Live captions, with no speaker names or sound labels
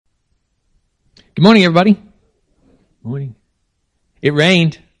Good morning, everybody. Morning. It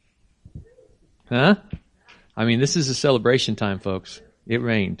rained. Huh? I mean, this is a celebration time, folks. It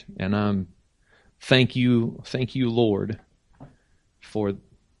rained, and thank you, Lord, for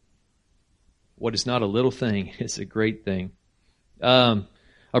what is not a little thing. It's a great thing. I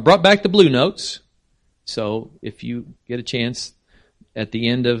brought back the blue notes, so if you get a chance, at the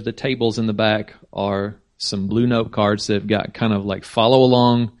end of the tables in the back are some blue note cards that have got kind of like follow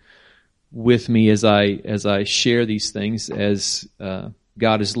along with me as I share these things as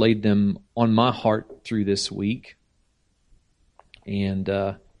God has laid them on my heart through this week. And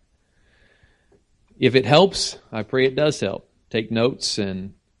if it helps, I pray it does help. Take notes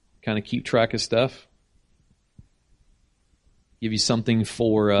and kind of keep track of stuff. Give you something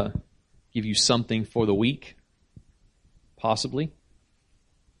for the week, possibly.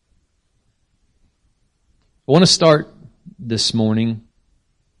 I want to start this morning.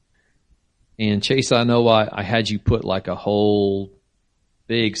 And Chase, I know I had you put like a whole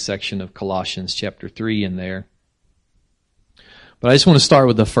big section of Colossians chapter 3 in there. But I just want to start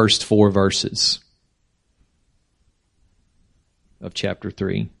with the first 4 verses of chapter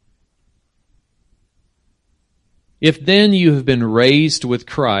 3. If then you have been raised with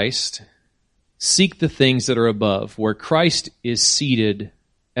Christ, seek the things that are above, where Christ is seated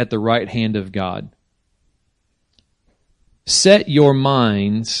at the right hand of God. Set your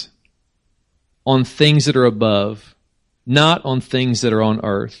minds on things that are above, not on things that are on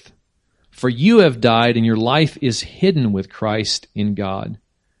earth. For you have died, and your life is hidden with Christ in God.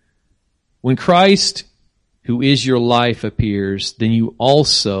 When Christ, who is your life, appears, then you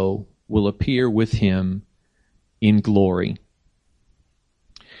also will appear with him in glory.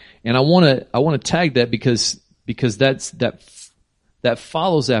 And I want to tag that because that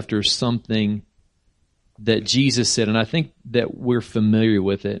follows after something that Jesus said, and I think that we're familiar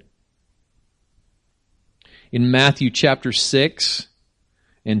with it. In Matthew chapter 6,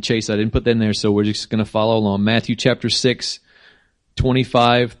 and Chase, I didn't put that in there, so we're just going to follow along. Matthew chapter 6,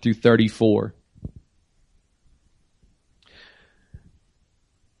 25 through 34.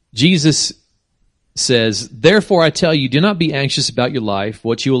 Jesus says, "Therefore I tell you, do not be anxious about your life,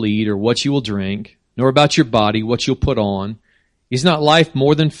 what you will eat or what you will drink, nor about your body, what you'll put on. Is not life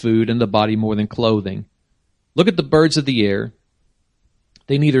more than food, and the body more than clothing? Look at the birds of the air.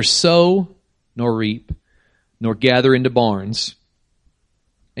 They neither sow nor reap, nor gather into barns,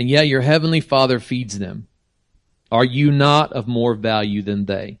 and yet your heavenly Father feeds them. Are you not of more value than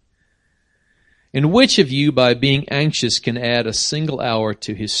they? And which of you, by being anxious, can add a single hour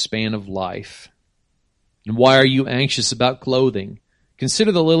to his span of life? And why are you anxious about clothing?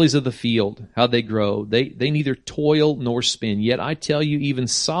 Consider the lilies of the field, how they grow. They neither toil nor spin. Yet I tell you, even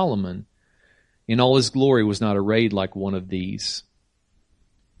Solomon, in all his glory, was not arrayed like one of these.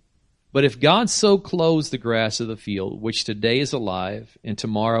 But if God so clothes the grass of the field, which today is alive and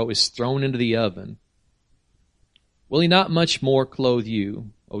tomorrow is thrown into the oven, will he not much more clothe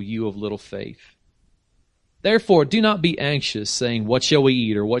you, O you of little faith? Therefore do not be anxious, saying, what shall we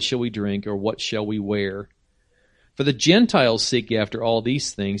eat, or what shall we drink, or what shall we wear? For the Gentiles seek after all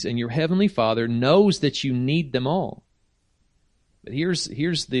these things, and your heavenly Father knows that you need them all. But here's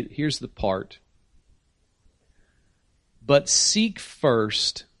the part. But seek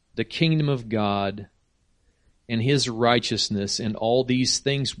first the kingdom of God and his righteousness, and all these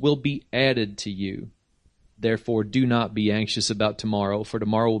things will be added to you. Therefore do not be anxious about tomorrow, for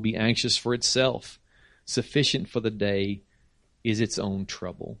tomorrow will be anxious for itself. Sufficient for the day is its own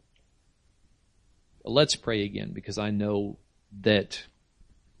trouble." Let's pray again, because I know that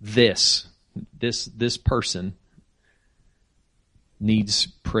this person needs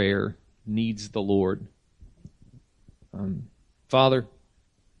prayer, needs the Lord. Father,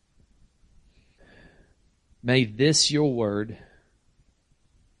 may this, your word,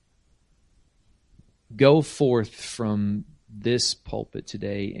 go forth from this pulpit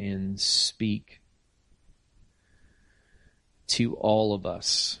today and speak to all of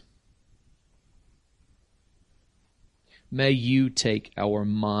us. May you take our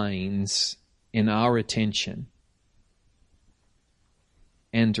minds and our attention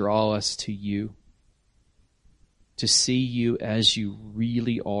and draw us to you, to see you as you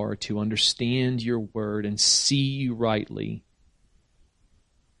really are, to understand your word and see you rightly,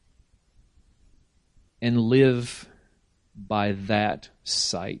 and live by that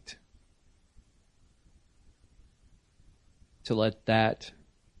sight. To let that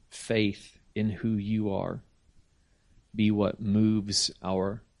faith in who you are be what moves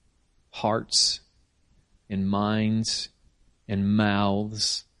our hearts and minds and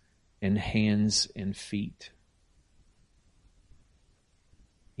mouths and hands and feet.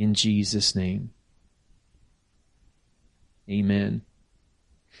 In Jesus' name, Amen.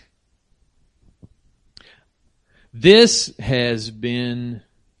 This has been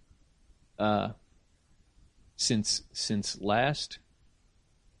since last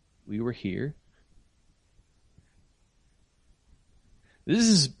we were here.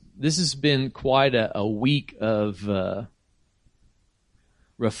 This has been quite a week of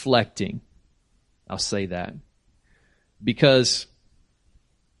reflecting. I'll say that. Because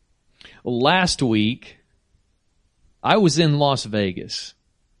last week I was in Las Vegas.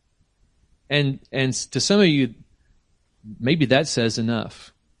 And to some of you, maybe that says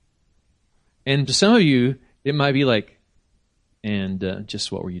enough. And to some of you, it might be like, and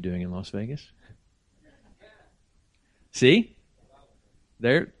just what were you doing in Las Vegas? See?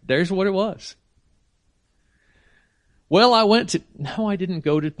 There's what it was. Well, I didn't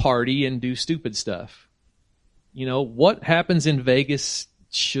go to party and do stupid stuff. You know, what happens in Vegas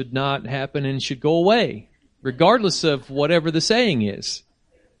should not happen and should go away, regardless of whatever the saying is.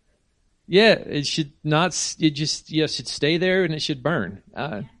 Yeah, it should not, it should stay there and it should burn.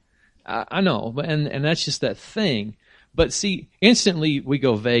 I know, and that's just that thing. But see, instantly we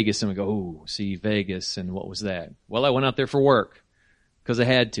go Vegas and we go, ooh, see, Vegas, and what was that? Well, I went out there for work because I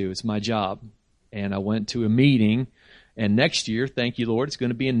had to. It's my job. And I went to a meeting, and next year, thank you, Lord, it's going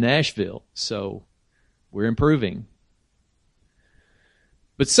to be in Nashville. So we're improving.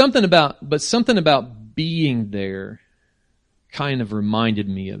 But something about being there kind of reminded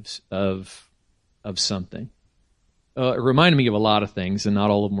me of something. It reminded me of a lot of things, and not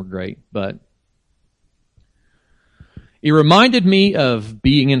all of them were great, but it reminded me of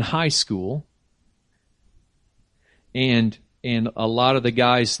being in high school and a lot of the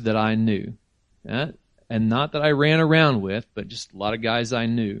guys that I knew. And not that I ran around with, but just a lot of guys I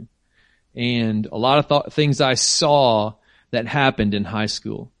knew. And a lot of things I saw that happened in high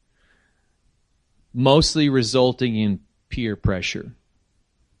school, mostly resulting in peer pressure,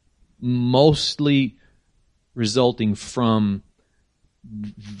 mostly resulting from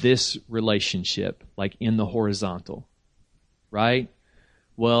this relationship, like in the horizontal, right?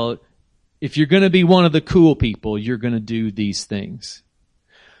 Well, if you're going to be one of the cool people, you're going to do these things.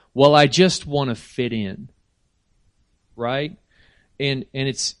 Well, I just want to fit in, right? And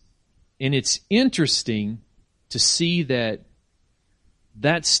it's interesting to see that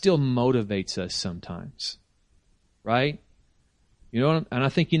still motivates us sometimes, right? You know, and I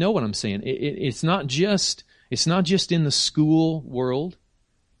think you know what I'm saying. It's not just in the school world,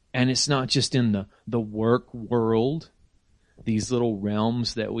 and it's not just in the work world, these little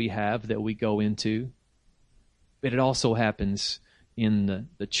realms that we have that we go into, but it also happens in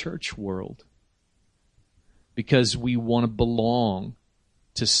the church world, because we want to belong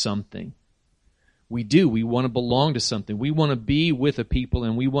to something. We do. We want to belong to something. We want to be with a people,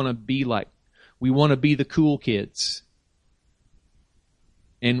 and we want to be the cool kids.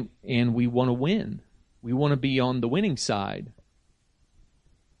 And we want to win. We want to be on the winning side.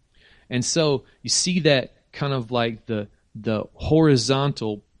 And so you see that kind of like the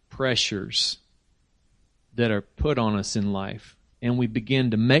horizontal pressures that are put on us in life. And we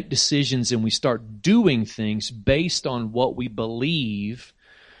begin to make decisions, and we start doing things based on what we believe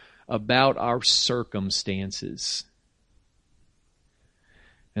about our circumstances.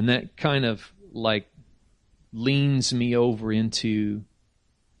 And that kind of like leans me over into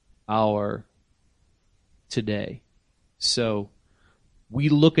our today. So we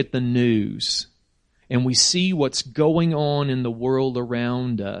look at the news and we see what's going on in the world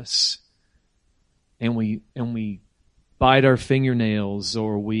around us, and we bite our fingernails,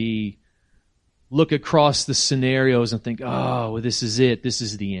 or we look across the scenarios and think, oh, well, this is it. This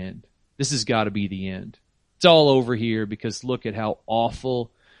is the end. This has got to be the end. It's all over here because look at how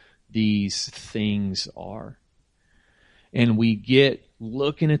awful these things are. And we get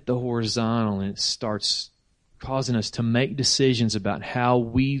looking at the horizontal, and it starts causing us to make decisions about how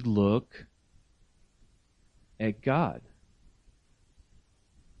we look at God.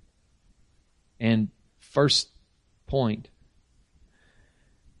 And first point,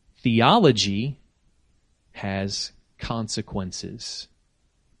 theology has consequences.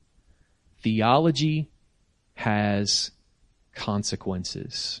 Theology has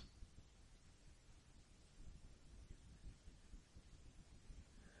consequences.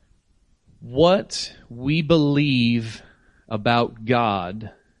 What we believe about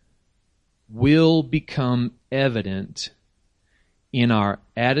God will become evident in our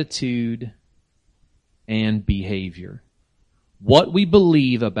attitude and behavior. What we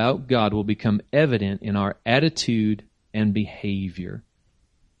believe about God will become evident in our attitude and behavior.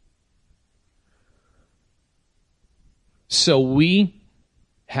 So we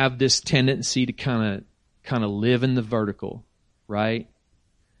have this tendency to kind of kind of live in the vertical, right?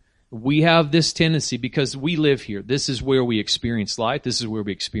 We have this tendency because we live here. This is where we experience life. This is where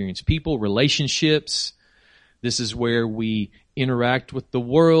we experience people, relationships. This is where we interact with the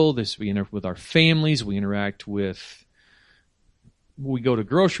world. We interact with our families. We go to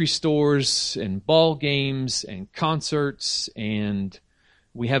grocery stores and ball games and concerts, and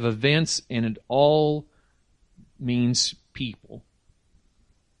we have events, and it all means people.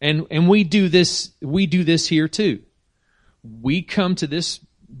 And we do this here too. We come to this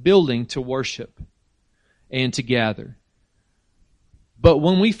building to worship and to gather. But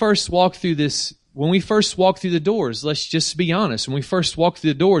when we first walk through the doors, let's just be honest. When we first walk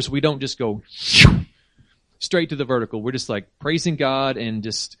through the doors, we don't just go straight to the vertical. We're just like praising God, and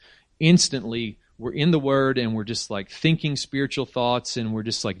just instantly we're in the Word, and we're just like thinking spiritual thoughts, and we're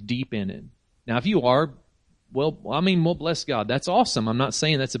just like deep in it. Now, if you are, well, bless God. That's awesome. I'm not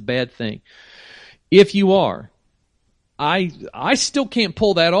saying that's a bad thing. If you are, I still can't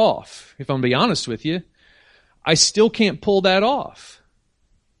pull that off. If I'm going to be honest with you, I still can't pull that off.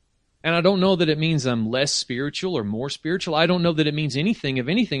 And I don't know that it means I'm less spiritual or more spiritual. I don't know that it means anything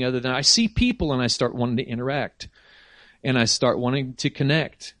other than I see people and I start wanting to interact. And I start wanting to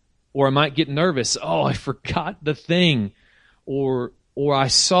connect. Or I might get nervous. Oh, I forgot the thing. Or I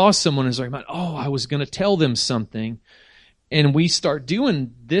saw someone and was like, oh, I was going to tell them something. And we start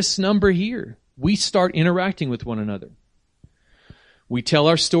doing this number here. We start interacting with one another. We tell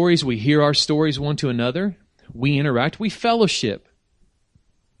our stories. We hear our stories one to another. We interact. We fellowship.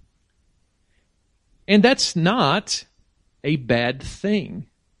 And that's not a bad thing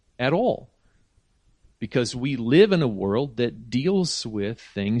at all, because we live in a world that deals with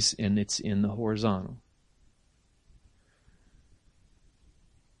things, and it's in the horizontal.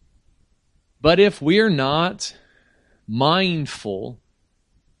 But if we're not mindful,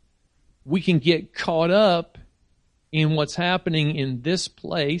 we can get caught up in what's happening in this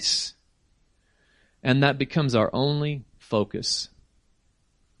place, and that becomes our only focus.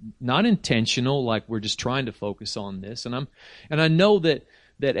 Not intentional, like we're just trying to focus on this. And I know that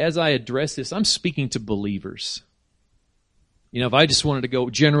as I address this, I'm speaking to believers. You know, if I just wanted to go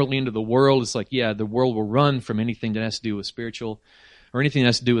generally into the world, it's like, yeah, the world will run from anything that has to do with spiritual or anything that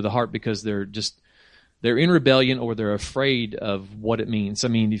has to do with the heart, because they're in rebellion, or they're afraid of what it means. I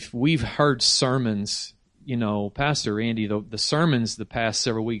mean, if we've heard sermons, you know, Pastor Randy, the sermons the past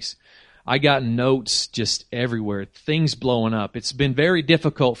several weeks, I got notes just everywhere, things blowing up. It's been very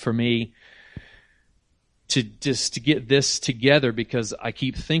difficult for me to get this together, because I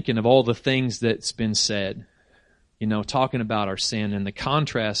keep thinking of all the things that's been said, you know, talking about our sin and the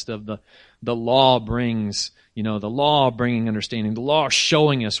contrast of the law brings, you know, the law bringing understanding, the law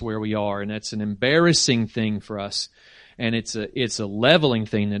showing us where we are, and that's an embarrassing thing for us. And it's a leveling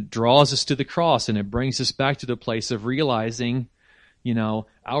thing that draws us to the cross, and it brings us back to the place of realizing, you know,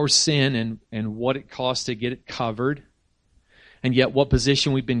 our sin and what it costs to get it covered, and yet what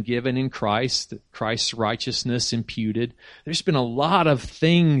position we've been given in Christ, Christ's righteousness imputed. There's been a lot of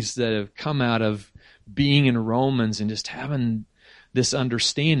things that have come out of being in Romans and just having this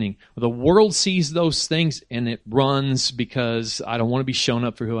understanding. The world sees those things and it runs, because I don't want to be shown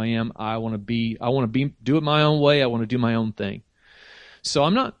up for who I am. I want to do it my own way. I want to do my own thing. So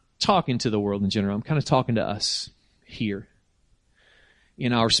I'm not talking to the world in general. I'm kind of talking to us here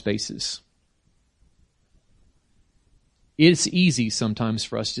in our spaces. It's easy sometimes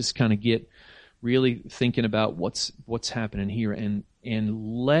for us just kind of get really thinking about what's happening here, and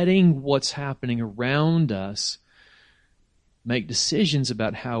letting what's happening around us make decisions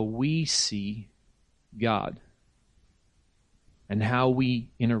about how we see God and how we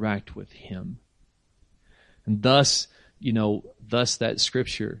interact with Him. And thus that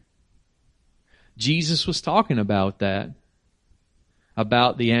scripture. Jesus was talking about that,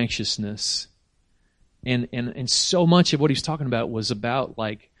 about the anxiousness. And so much of what he was talking about was about,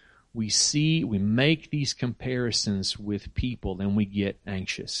 like, we make these comparisons with people and we get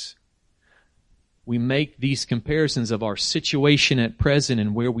anxious. We make these comparisons of our situation at present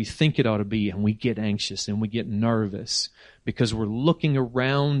and where we think it ought to be, and we get anxious and we get nervous because we're looking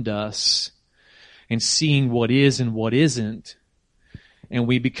around us and seeing what is and what isn't, and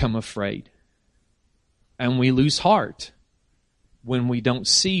we become afraid. And we lose heart when we don't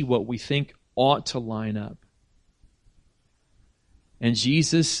see what we think ought to line up. And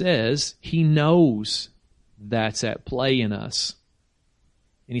Jesus says He knows that's at play in us.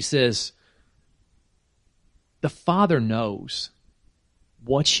 And He says, the Father knows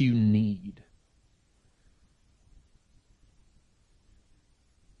what you need.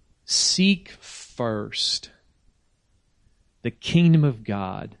 Seek first the kingdom of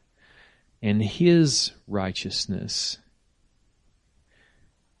God and His righteousness.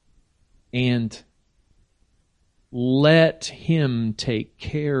 And let Him take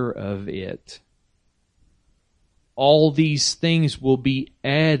care of it. All these things will be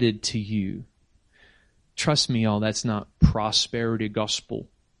added to you. Trust me, y'all, that's not prosperity gospel.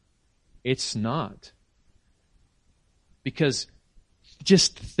 It's not. Because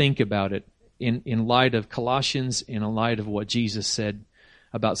just think about it in light of Colossians, in light of what Jesus said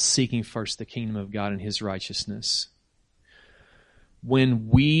about seeking first the kingdom of God and His righteousness. When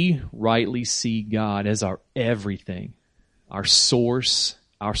we rightly see God as our everything, our source,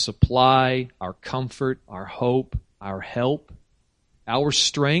 our supply, our comfort, our hope, our help, our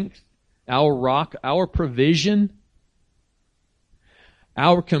strength, our rock, our provision,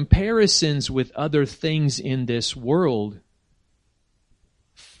 our comparisons with other things in this world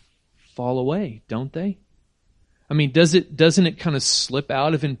fall away, don't they? I mean, doesn't it kind of slip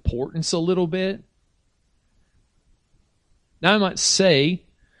out of importance a little bit? Now I might say,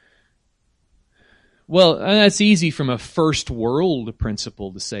 well, that's easy from a first world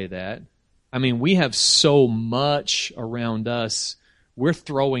principle to say that. I mean, we have so much around us, we're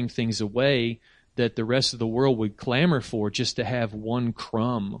throwing things away that the rest of the world would clamor for just to have one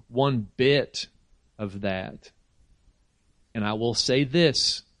crumb, one bit of that. And I will say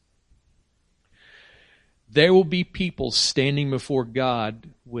this. There will be people standing before God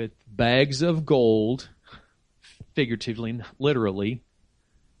with bags of gold, figuratively, literally,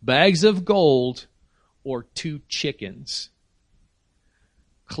 bags of gold or 2 chickens,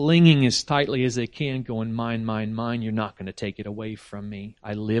 clinging as tightly as they can, going, mine, mine, mine, you're not going to take it away from me.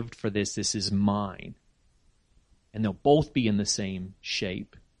 I lived for this. This is mine. And they'll both be in the same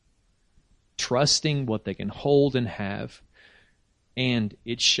shape, trusting what they can hold and have, and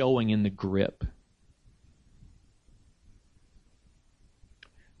it's showing in the grip.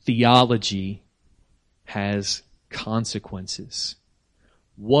 Theology has consequences.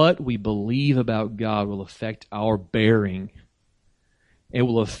 What we believe about God will affect our bearing. It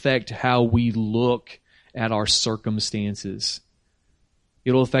will affect how we look at our circumstances.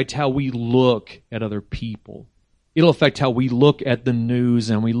 It'll affect how we look at other people. It'll affect how we look at the news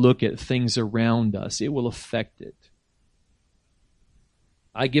and we look at things around us. It will affect it.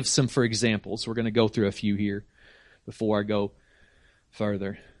 I give some for examples. We're going to go through a few here before I go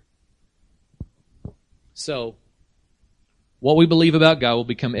further. So, what we believe about God will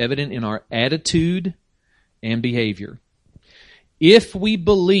become evident in our attitude and behavior. If we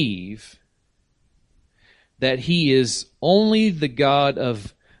believe that He is only the God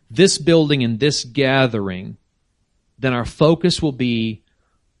of this building and this gathering, then our focus will be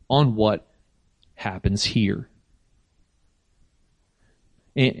on what happens here.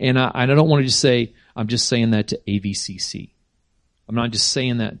 And I don't want to just say, I'm just saying that to AVCC. I'm not just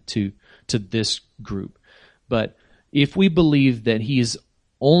saying that to this group. But if we believe that He is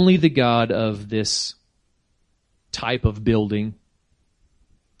only the God of this type of building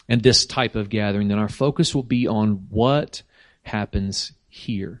and this type of gathering, then our focus will be on what happens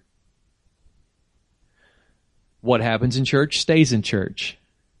here. What happens in church stays in church.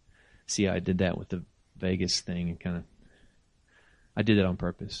 See, I did that with the Vegas thing and I did it on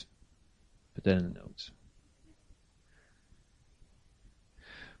purpose. Put that in the notes.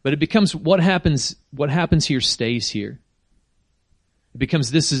 But it becomes what happens here stays here. It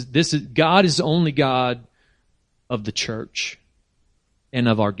becomes this is God is only God of the church and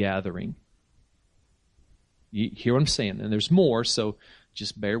of our gathering. You hear what I'm saying? And there's more, so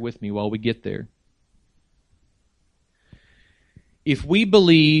just bear with me while we get there. If we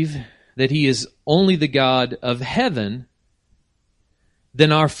believe that He is only the God of heaven,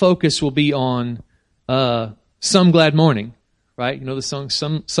 then our focus will be on Some Glad Morning. Right? You know the song,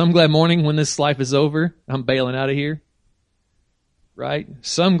 Some Glad Morning, when this life is over, I'm bailing out of here. Right?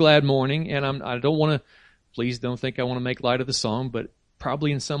 Some glad morning, and I don't want to, please don't think I want to make light of the song, but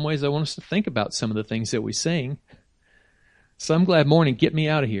probably in some ways I want us to think about some of the things that we sing. Some glad morning, get me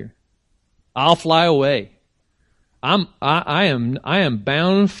out of here. I'll fly away. I am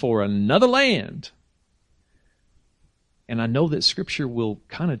bound for another land. And I know that Scripture will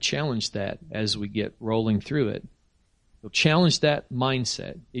kind of challenge that as we get rolling through it. It'll challenge that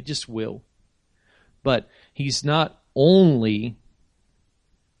mindset. It just will. But He's not only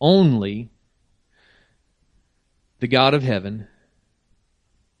the God of heaven.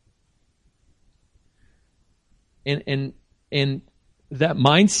 And that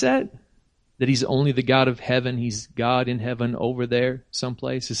mindset that He's only the God of heaven, He's God in heaven over there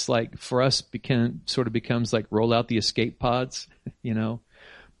someplace, it's like for us becomes like roll out the escape pods,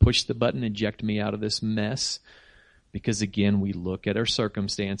 push the button, eject me out of this mess. Because again, we look at our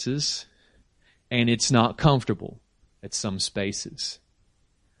circumstances and it's not comfortable at some spaces.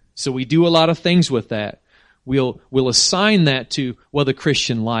 So we do a lot of things with that. We'll assign that to, well, the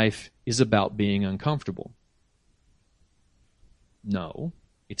Christian life is about being uncomfortable. No,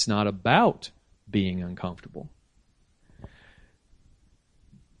 it's not about being uncomfortable.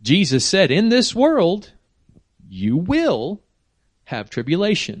 Jesus said, in this world, you will have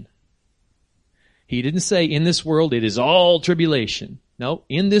tribulation. He didn't say, in this world, it is all tribulation. No,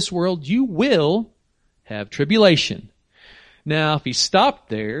 in this world, you will have tribulation. Now, if he stopped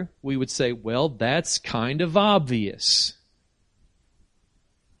there, we would say, well, that's kind of obvious.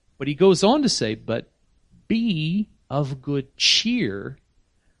 But he goes on to say, but be of good cheer.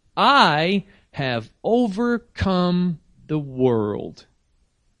 I have overcome the world.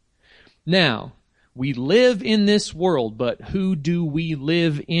 Now, we live in this world, but who do we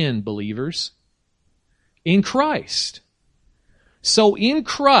live in, believers? In Christ. So in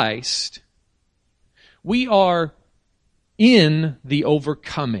Christ, we are in the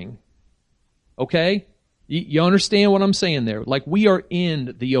overcoming. Okay? You understand what I'm saying there? Like, we are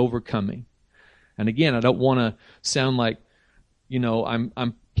in the overcoming. And again, I don't want to sound like,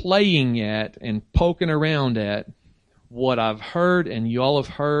 I'm playing at and poking around at what I've heard and you all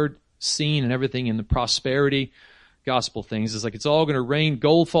have heard, seen, and everything in the prosperity gospel things. It's like it's all going to rain,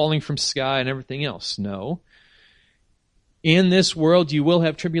 gold falling from sky and everything else. No. In this world you will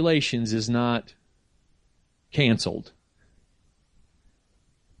have tribulations is not canceled.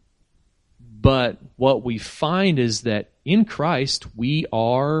 But what we find is that in Christ we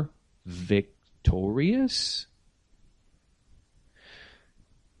are victorious,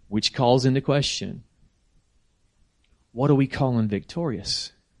 which calls into question, what are we calling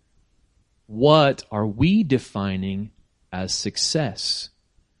victorious? What are we defining as success?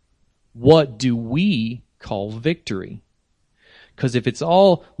 What do we call victory? Because if it's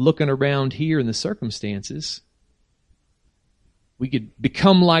all looking around here in the circumstances, we could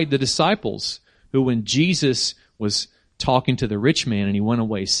become like the disciples who, when Jesus was talking to the rich man and he went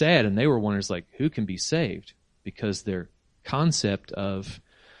away sad, and they were wondering, like, who can be saved? Because their concept of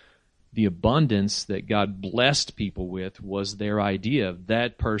the abundance that God blessed people with was their idea of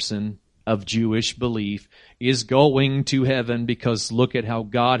that person of Jewish belief is going to heaven because look at how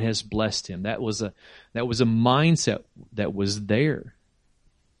God has blessed him. That was a mindset that was there.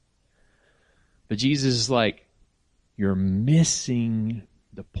 But Jesus is like, you're missing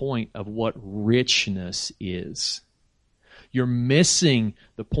the point of what richness is. You're missing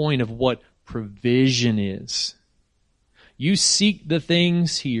the point of what provision is. You seek the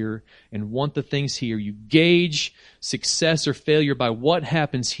things here and want the things here. You gauge success or failure by what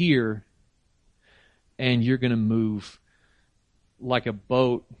happens here, and you're going to move like a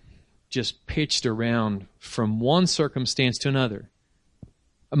boat just pitched around from one circumstance to another.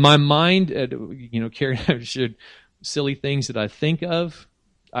 My mind, carrying out silly things that I think of.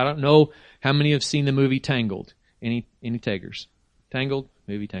 I don't know how many have seen the movie Tangled. Any takers? Tangled?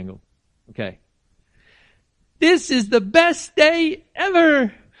 Movie Tangled. Okay. This is the best day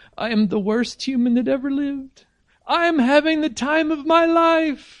ever. I am the worst human that ever lived. I am having the time of my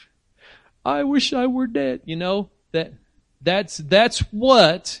life. I wish I were dead. That's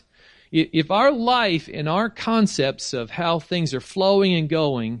what, if our life and our concepts of how things are flowing and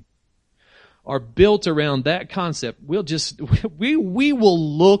going are built around that concept, we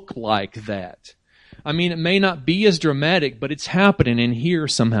will look like that. I mean, it may not be as dramatic, but it's happening in here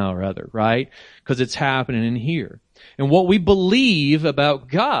somehow or other, right? Because it's happening in here. And what we believe about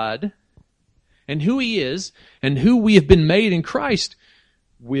God and who He is and who we have been made in Christ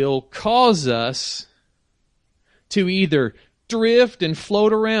will cause us to either drift and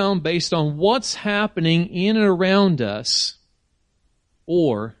float around based on what's happening in and around us,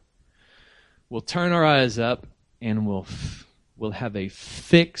 or we'll turn our eyes up and we'll have a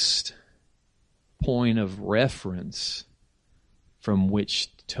fixed point of reference from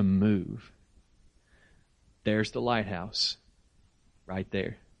which to move. There's the lighthouse right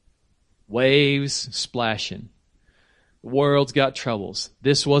there. Waves splashing. The world's got troubles.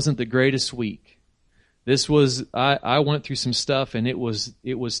 This wasn't the greatest week. I went through some stuff and it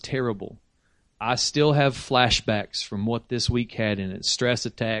was terrible. I still have flashbacks from what this week had in it, stress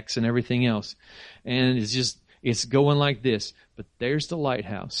attacks and everything else. And it's going like this. But there's the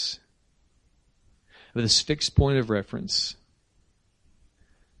lighthouse with this fixed point of reference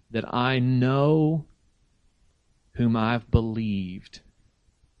that I know whom I've believed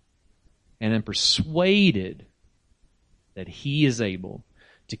and am persuaded that He is able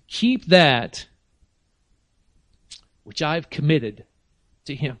to keep that which I've committed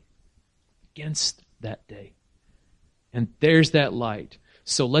to Him against that day. And there's that light.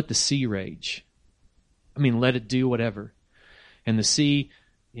 So let the sea rage. let it do whatever. And the sea,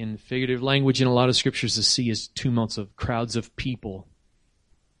 in figurative language in a lot of scriptures, the sea is tumults of crowds of people.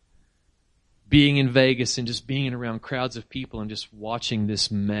 Being in Vegas and just being around crowds of people and just watching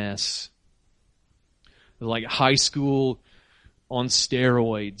this mess. Like high school on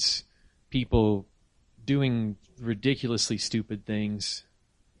steroids, people doing ridiculously stupid things.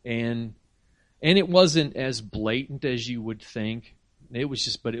 And it wasn't as blatant as you would think. But it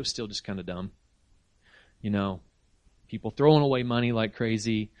was still just kind of dumb. People throwing away money like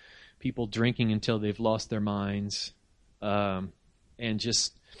crazy, people drinking until they've lost their minds, and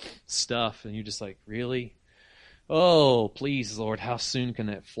just stuff. And you're just like, really? Oh, please, Lord, how soon can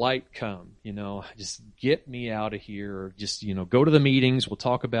that flight come? Just get me out of here. Or just, go to the meetings. We'll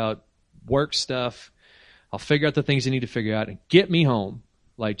talk about work stuff. I'll figure out the things I need to figure out and get me home.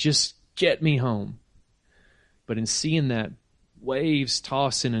 Like, just get me home. But in seeing that waves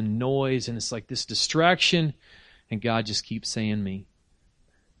tossing and noise, and it's like this distraction, and God just keeps saying to me,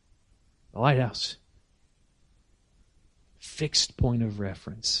 the lighthouse. Fixed point of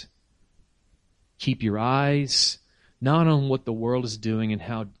reference. Keep your eyes not on what the world is doing and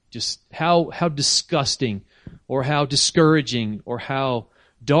how disgusting or how discouraging or how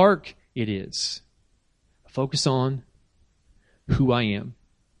dark it is. Focus on who I am.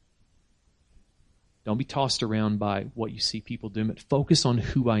 Don't be tossed around by what you see people doing, but focus on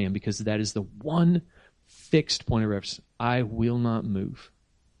who I am, because that is the one fixed point of reference. I will not move.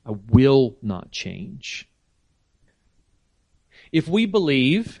 I will not change. If we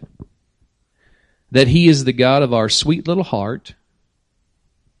believe that He is the God of our sweet little heart,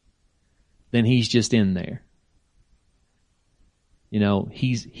 then He's just in there.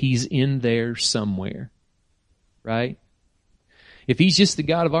 He's in there somewhere, right? If He's just the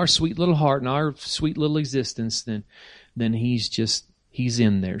God of our sweet little heart and our sweet little existence, then He's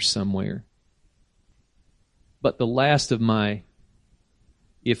in there somewhere. But the last of my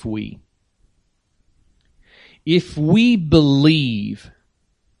if we believe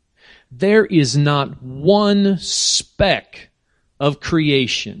there is not one speck of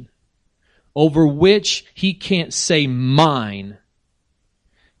creation over which He can't say mine,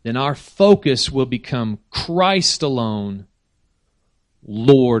 then our focus will become Christ alone,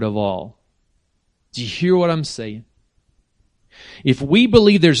 Lord of all. Do you hear what I'm saying? If we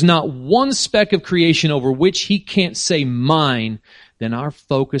believe there's not one speck of creation over which He can't say mine, then our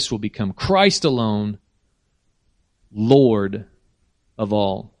focus will become Christ alone, Lord of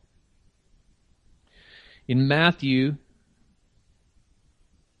all. In Matthew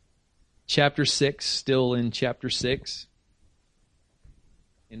chapter 6, still in chapter 6,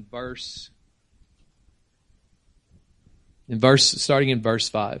 starting in verse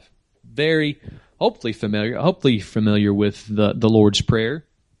 5. Very, hopefully familiar with the Lord's Prayer.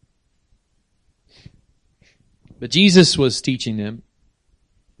 But Jesus was teaching them.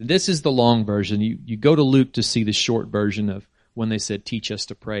 This is the long version. You go to Luke to see the short version of when they said, teach us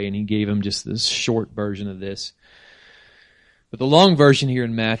to pray, and He gave them just this short version of this. But the long version here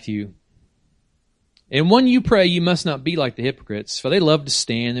in Matthew, and when you pray, you must not be like the hypocrites, for they love to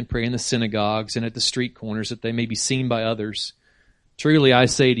stand and pray in the synagogues and at the street corners, that they may be seen by others. Truly I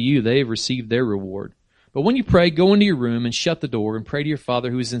say to you, they have received their reward. But when you pray, go into your room and shut the door and pray to your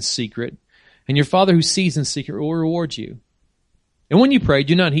Father who is in secret, and your Father who sees in secret will reward you. And when you pray,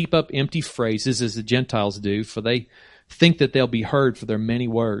 do not heap up empty phrases as the Gentiles do, for they think that they'll be heard for their many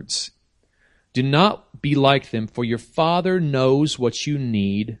words. Do not be like them, for your Father knows what you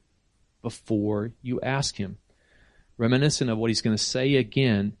need before you ask Him. Reminiscent of what He's going to say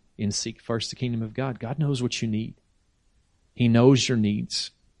again in Seek First the Kingdom of God. God knows what you need. He knows your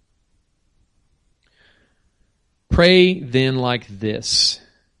needs. Pray then like this.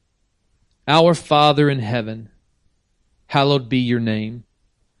 Our Father in heaven, hallowed be your name.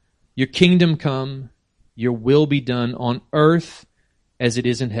 Your kingdom come, your will be done on earth as it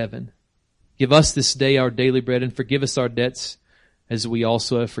is in heaven. Give us this day our daily bread, and forgive us our debts as we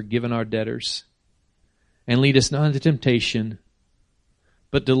also have forgiven our debtors. And lead us not into temptation,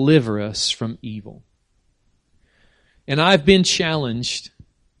 but deliver us from evil. And I've been challenged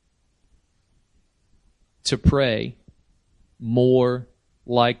to pray more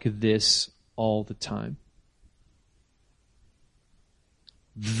like this all the time.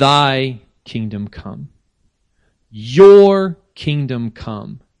 Thy kingdom come. Your kingdom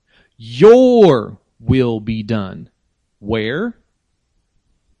come. Your will be done. Where?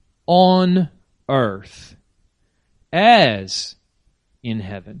 On earth, as in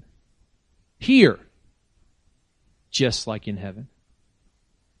heaven. Here, just like in heaven.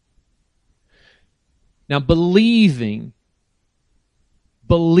 Now, believing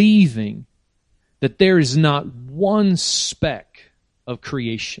that there is not one speck of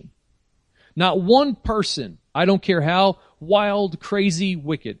creation, not one person, I don't care how wild, crazy,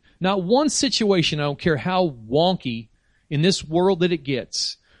 wicked, not one situation, I don't care how wonky in this world that it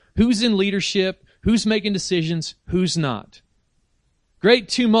gets, who's in leadership, who's making decisions, who's not. Great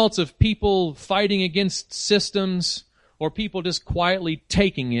tumults of people fighting against systems or people just quietly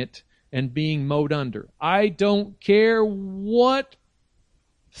taking it and being mowed under. I don't care what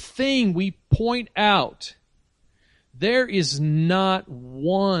thing we point out. There is not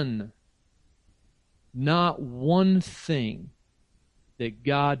one thing that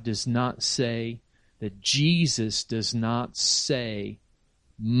God does not say, that Jesus does not say,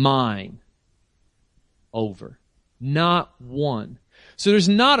 mine, over. Not one. So there's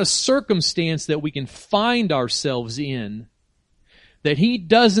not a circumstance that we can find ourselves in that He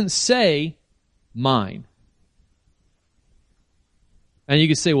doesn't say, mine. And you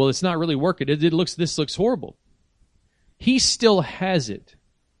can say, well, it's not really working. This looks horrible. He still has it.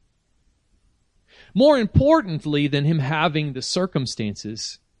 More importantly than Him having the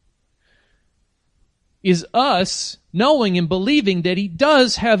circumstances is us knowing and believing that He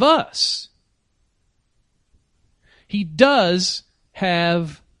does have us. He does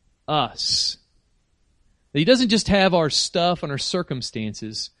have us. That He doesn't just have our stuff and our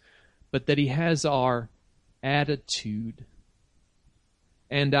circumstances, but that He has our attitude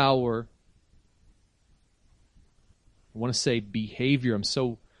and our, I want to say behavior. I'm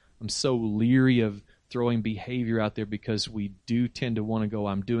so leery of throwing behavior out there because we do tend to want to go,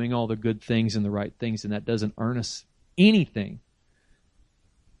 I'm doing all the good things and the right things, and that doesn't earn us anything.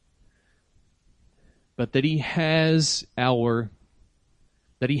 But that He has our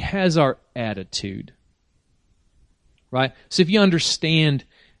attitude. Right? So if you understand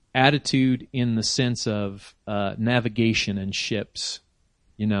attitude in the sense of navigation and ships,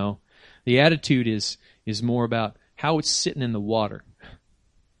 the attitude is more about how it's sitting in the water.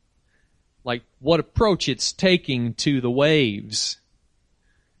 Like what approach it's taking to the waves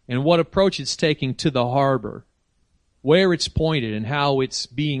and what approach it's taking to the harbor, where it's pointed and how it's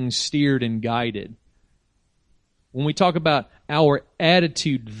being steered and guided. When we talk about our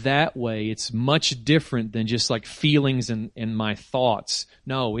attitude that way, it's much different than just like feelings and my thoughts.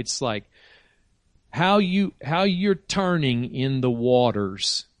 No, it's like how you're turning in the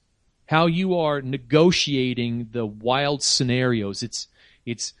waters, how you are negotiating the wild scenarios.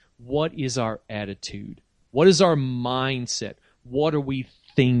 It's what is our attitude? What is our mindset? What are we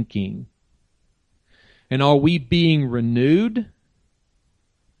thinking? And are we being renewed?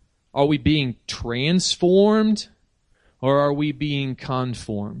 Are we being transformed? Or are we being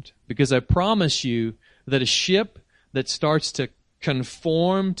conformed? Because I promise you that a ship that starts to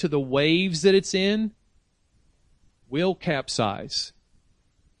conform to the waves that it's in will capsize.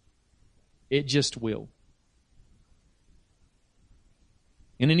 It just will.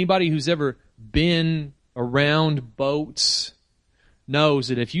 And anybody who's ever been around boats knows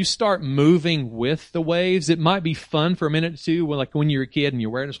that if you start moving with the waves, it might be fun for a minute or two, like when you're a kid and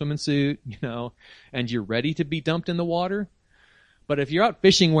you're wearing a swimming suit, and you're ready to be dumped in the water. But if you're out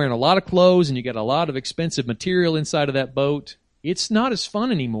fishing wearing a lot of clothes and you got a lot of expensive material inside of that boat, it's not as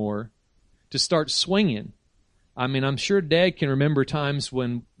fun anymore to start swinging. I mean, I'm sure Dad can remember times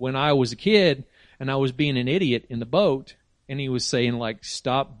when I was a kid and I was being an idiot in the boat and he was saying, like,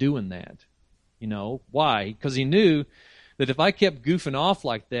 stop doing that. Why? Because he knew that if I kept goofing off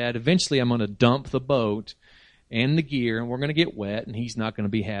like that, eventually I'm going to dump the boat and the gear and we're going to get wet and he's not going to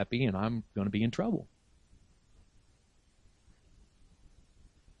be happy and I'm going to be in trouble.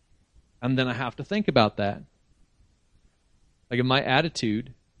 And then I have to think about that. Like if my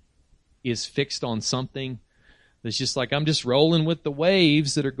attitude is fixed on something that's just like I'm just rolling with the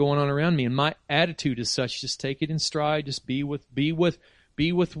waves that are going on around me, and my attitude is such, just take it in stride, just be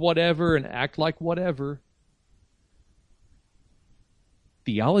with whatever and act like whatever.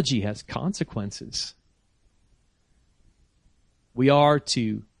 Theology has consequences. We are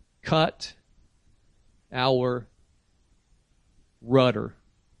to cut our rudder,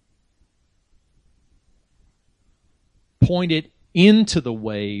 point it into the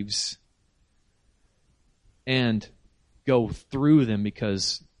waves, and go through them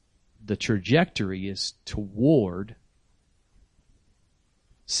because the trajectory is toward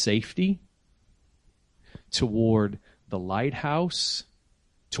safety, toward the lighthouse,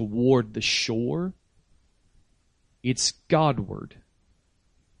 toward the shore. It's Godward.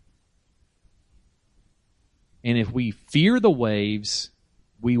 And if we fear the waves,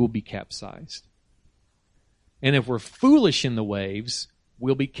 we will be capsized. And if we're foolish in the waves,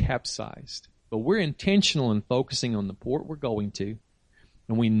 we'll be capsized. But we're intentional in focusing on the port we're going to.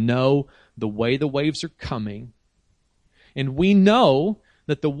 And we know the way the waves are coming. And we know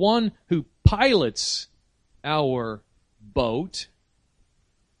that the one who pilots our boat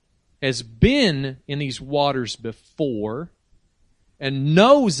has been in these waters before and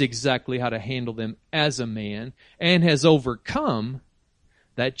knows exactly how to handle them as a man and has overcome.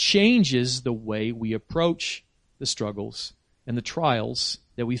 That changes the way we approach the struggles and the trials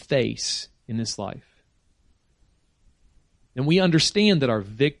that we face in this life. And we understand that our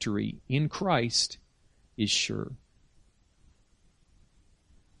victory in Christ is sure.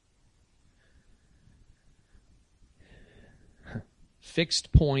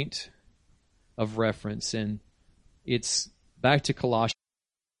 Fixed point of reference, and it's back to Colossians.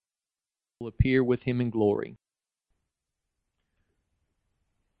 Will appear with him in glory.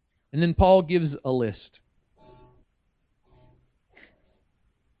 And then Paul gives a list.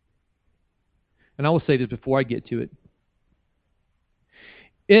 And I will say this before I get to it.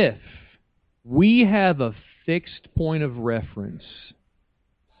 If we have a fixed point of reference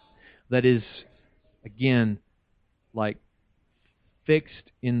that is, again, like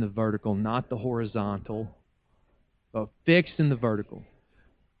fixed in the vertical, not the horizontal, but fixed in the vertical.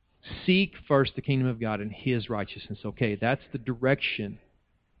 Seek first the kingdom of God and His righteousness. Okay, that's the direction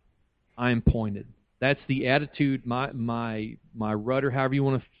I am pointed. That's the attitude, my rudder, however you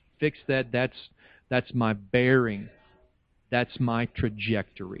want to fix that. That's my bearing. That's my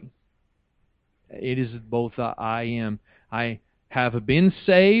trajectory. It is both I have been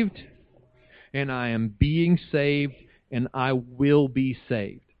saved, and I am being saved, and I will be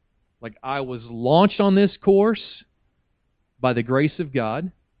saved. Like I was launched on this course by the grace of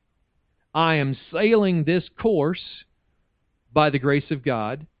God. I am sailing this course by the grace of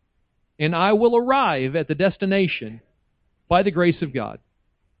God, and I will arrive at the destination by the grace of God.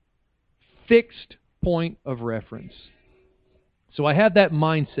 Fixed point of reference. So I have that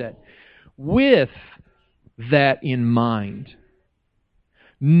mindset. With that in mind,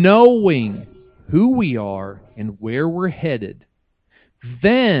 knowing who we are and where we're headed,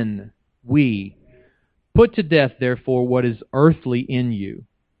 then we put to death, therefore, what is earthly in you: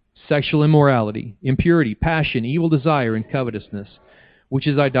 sexual immorality, impurity, passion, evil desire, and covetousness, which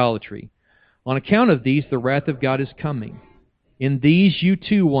is idolatry. On account of these, the wrath of God is coming. In these you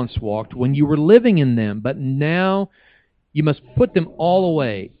too once walked when you were living in them, but now you must put them all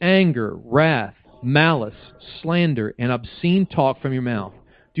away: anger, wrath, malice, slander, and obscene talk from your mouth.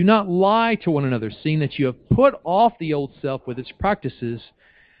 Do not lie to one another, seeing that you have put off the old self with its practices,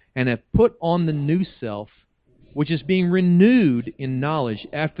 and have put on the new self, which is being renewed in knowledge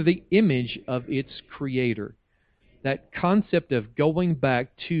after the image of its Creator. That concept of going back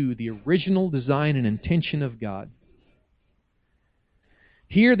to the original design and intention of God.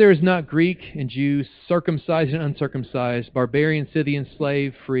 Here there is not Greek and Jew, circumcised and uncircumcised, barbarian, Scythian,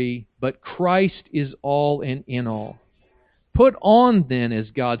 slave, free, but Christ is all and in all. Put on then as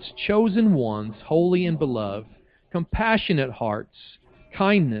God's chosen ones, holy and beloved, compassionate hearts,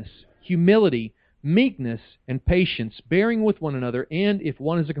 kindness, humility, meekness, and patience, bearing with one another, and if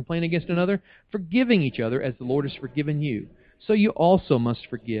one has a complaint against another, forgiving each other as the Lord has forgiven you. So you also must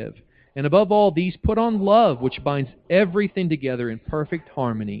forgive. And above all these, put on love, which binds everything together in perfect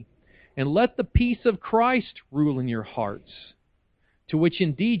harmony. And let the peace of Christ rule in your hearts, to which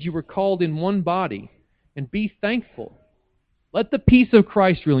indeed you were called in one body, and be thankful. Let the peace of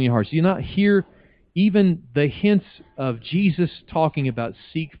Christ rule in your hearts. Do you not hear even the hints of Jesus talking about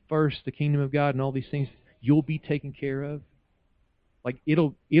seek first the kingdom of God and all these things? You'll be taken care of. Like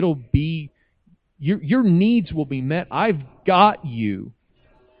it'll be, your needs will be met. I've got you.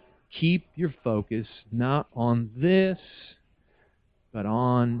 Keep your focus not on this, but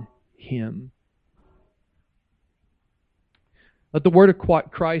on Him. Let the word of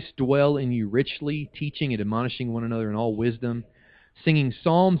Christ dwell in you richly, teaching and admonishing one another in all wisdom, singing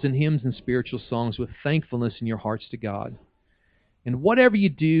psalms and hymns and spiritual songs with thankfulness in your hearts to God. And whatever you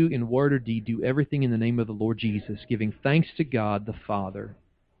do in word or deed, do everything in the name of the Lord Jesus, giving thanks to God the Father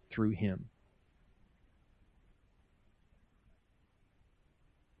through Him.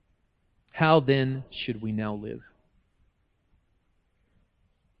 How then should we now live?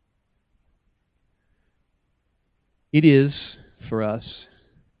 It is, for us,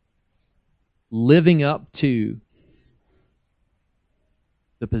 living up to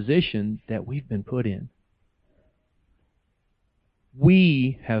the position that we've been put in.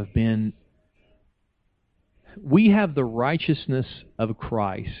 We have the righteousness of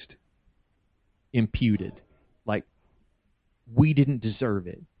Christ imputed. Like, we didn't deserve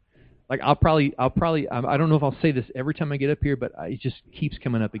it. Like, I don't know if I'll say this every time I get up here, but it just keeps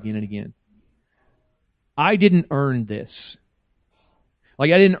coming up again and again. I didn't earn this.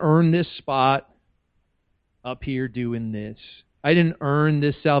 Like, I didn't earn this spot up here doing this. I didn't earn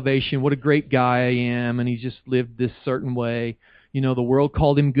this salvation. What a great guy I am, and he just lived this certain way. You know, the world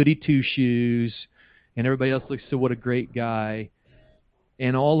called him goody two-shoes, and everybody else looks to what a great guy.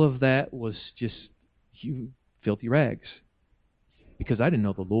 And all of that was just filthy rags, because I didn't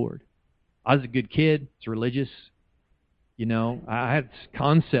know the Lord. I was a good kid. I was religious. You know, I had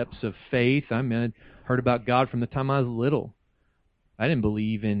concepts of faith. I mean, I'd heard about God from the time I was little. I didn't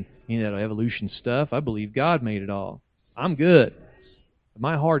believe in any of that evolution stuff. I believed God made it all. I'm good.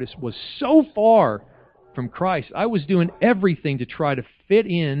 My heart was so far from Christ. I was doing everything to try to fit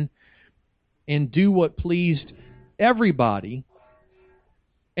in and do what pleased everybody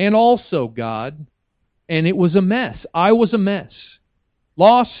and also God. And it was a mess. I was a mess.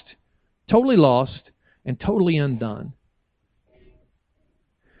 Lost, and totally undone.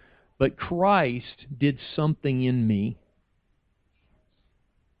 But Christ did something in me.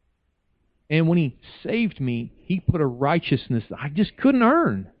 And when He saved me, He put a righteousness that I just couldn't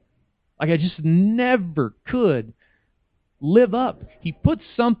earn. Like, I just never could live up. He put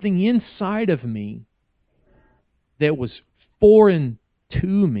something inside of me that was foreign to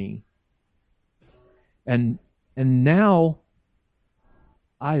me. And now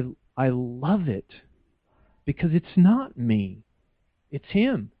I love it, because it's not me. It's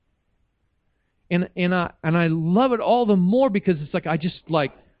Him. And I love it all the more because it's like I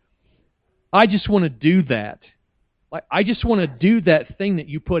just want to do that. Like, I just want to do that thing that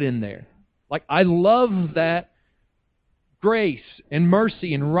you put in there. Like, I love that grace and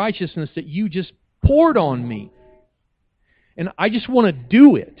mercy and righteousness that you just poured on me. And I just want to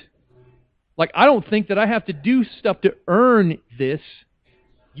do it. Like, I don't think that I have to do stuff to earn this.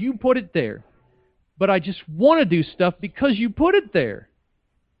 You put it there. But I just want to do stuff because you put it there.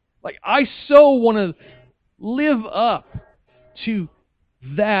 Like, I so want to live up to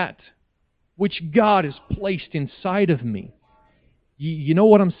that which God has placed inside of me. You know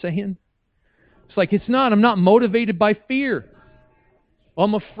what I'm saying? It's like, I'm not motivated by fear.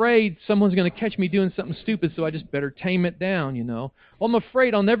 I'm afraid someone's going to catch me doing something stupid, so I just better tame it down, you know. I'm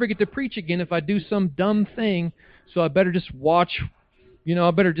afraid I'll never get to preach again if I do some dumb thing, so I better just watch, you know,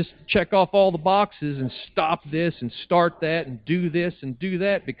 I better just check off all the boxes and stop this and start that and do this and do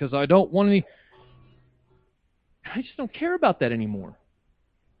that because I don't want any... I just don't care about that anymore.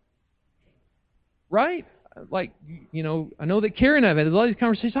 Right? Like, you know, I know that Karen and I have had a lot of these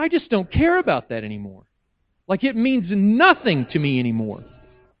conversations. I just don't care about that anymore. Like, it means nothing to me anymore.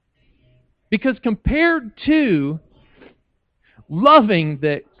 Because compared to loving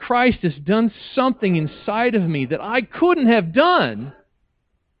that Christ has done something inside of me that I couldn't have done,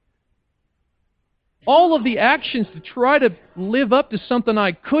 all of the actions to try to live up to something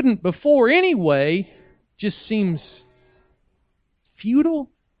I couldn't before anyway just seems futile.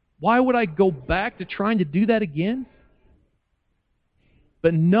 Why would I go back to trying to do that again?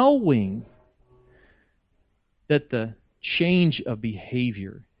 But knowing that the change of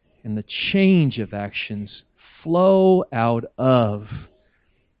behavior and the change of actions flow out of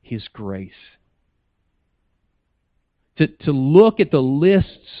His grace. To look at the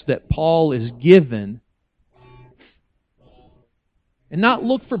lists that Paul is given and not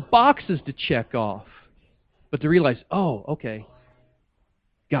look for boxes to check off, but to realize, oh, okay,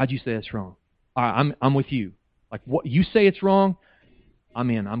 God, you say it's wrong. All right, I'm with you. Like, what you say it's wrong, I'm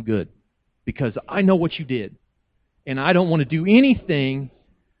in. I'm good. Because I know what you did. And I don't want to do anything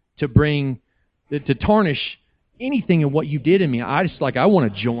to tarnish anything in what you did in me. I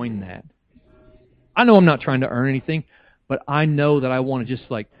want to join that. I know I'm not trying to earn anything, but I know that I want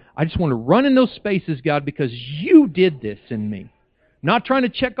to I just want to run in those spaces, God, because you did this in me. I'm not trying to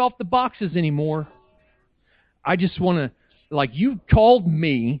check off the boxes anymore. I just want to, you called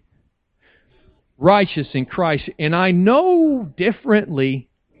me righteous in Christ, and I know differently,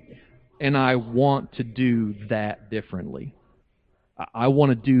 and I want to do that differently. I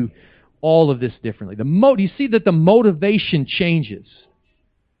want to do all of this differently. You see that the motivation changes.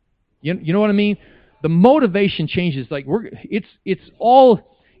 You know what I mean? The motivation changes.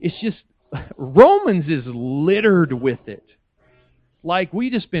 Romans is littered with it.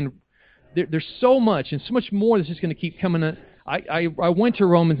 There's so much and so much more that's just going to keep coming up. I went to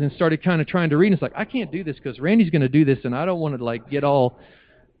Romans and started kind of trying to read, and it's I can't do this because Randy's going to do this, and I don't want to get all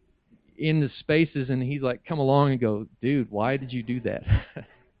in the spaces, and he's come along and go, dude, why did you do that?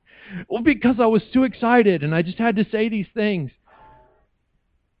 Well, because I was too excited, and I just had to say these things.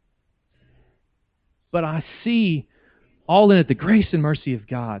 But I see all in it the grace and mercy of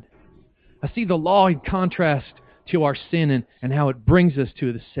God. I see the law in contrast to our sin and how it brings us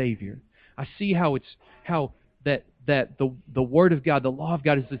to the Savior. I see how that the Word of God, the law of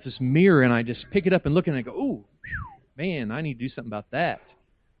God is this mirror, and I just pick it up and look at it and I go, ooh, man, I need to do something about that.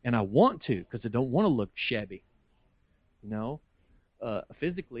 And I want to, because I don't want to look shabby.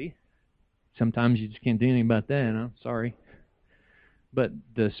 Physically, sometimes you just can't do anything about that. Sorry. But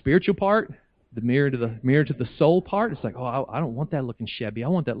the spiritual part, the mirror to the soul part, it's like, oh, I don't want that looking shabby. I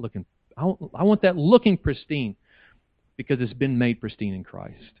want that looking pristine, because it's been made pristine in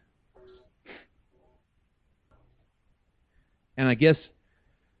Christ. And I guess,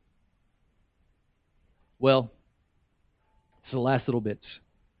 well, it's the last little bits.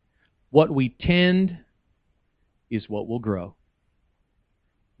 What we tend is what will grow.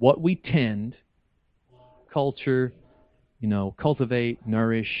 What we tend, culture, cultivate,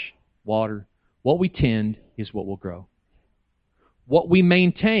 nourish, water. What we tend is what will grow. What we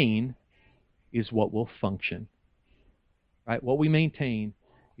maintain is what will function. Right? What we maintain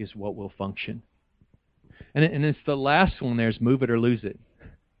is what will function. And it's the last one there is move it or lose it.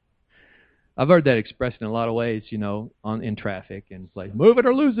 I've heard that expressed in a lot of ways, in traffic, and it's like, move it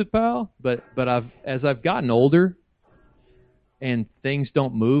or lose it, pal. But as I've gotten older and things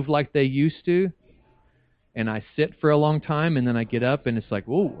don't move like they used to, and I sit for a long time and then I get up and it's like,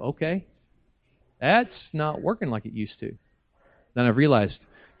 whoa, okay, that's not working like it used to. Then I've realized,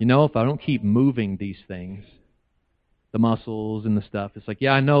 if I don't keep moving these things, the muscles and the stuff, it's like,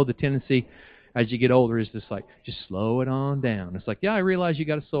 yeah, I know the tendency as you get older is just like, just slow it on down. It's like, yeah, I realize you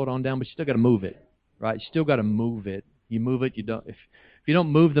got to slow it on down, but you still got to move it, right? You still got to move it. You move it, you don't. If you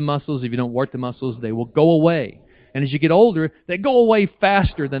don't move the muscles, if you don't work the muscles, they will go away. And as you get older, they go away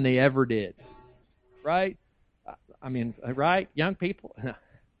faster than they ever did, right? I mean, right, young people?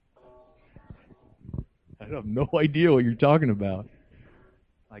 I have no idea what you're talking about.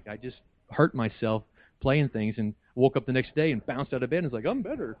 Like, I just hurt myself playing things and woke up the next day and bounced out of bed and was like, I'm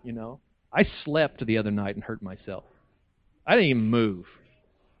better, I slept the other night and hurt myself. I didn't even move.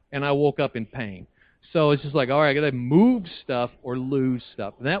 And I woke up in pain. So it's just like, all right, I got to move stuff or lose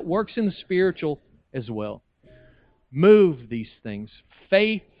stuff. And that works in the spiritual as well. Move these things.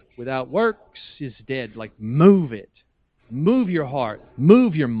 Faith without works is dead. Like, move it. Move your heart.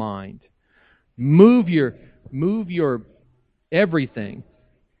 Move your mind. Move your everything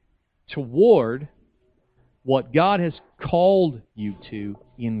toward what God has called you to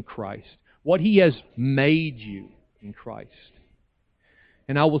in Christ. What He has made you in Christ.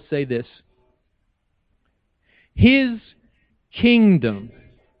 And I will say this. His kingdom,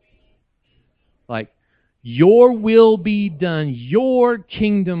 like, your will be done, your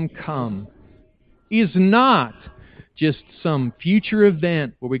kingdom come, is not just some future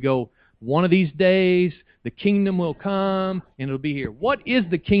event where we go, one of these days, the kingdom will come and it'll be here. What is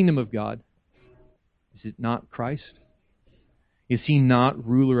the kingdom of God? Is it not Christ? Is He not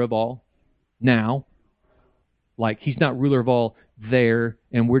ruler of all now? Like, He's not ruler of all there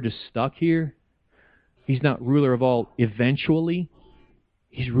and we're just stuck here? He's not ruler of all eventually.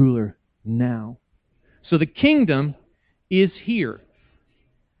 He's ruler now. So the kingdom is here.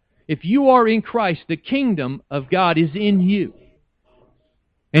 If you are in Christ, the kingdom of God is in you.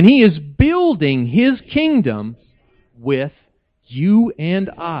 And He is building His kingdom with you and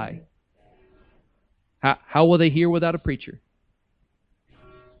I. How will they hear without a preacher?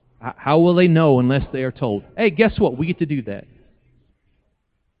 How will they know unless they are told? Hey, guess what? We get to do that.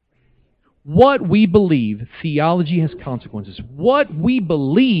 What we believe, theology has consequences. What we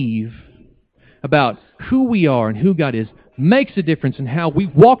believe about who we are and who God is makes a difference in how we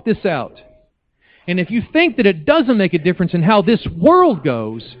walk this out. And if you think that it doesn't make a difference in how this world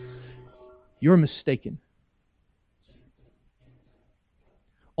goes, you're mistaken.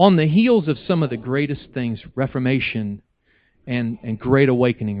 On the heels of some of the greatest things, Reformation and Great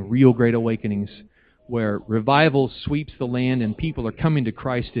Awakening, real Great Awakenings, where revival sweeps the land and people are coming to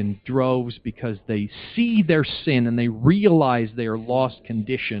Christ in droves because they see their sin and they realize their lost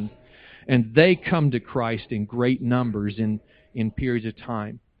condition, and they come to Christ in great numbers in periods of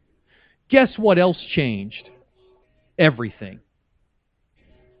time. Guess what else changed? Everything.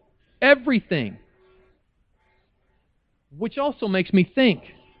 Everything. Which also makes me think,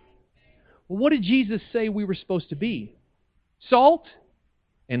 well, what did Jesus say we were supposed to be? Salt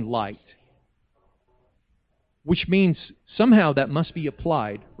and light. Which means somehow that must be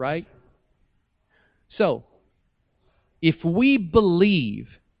applied, right? So, if we believe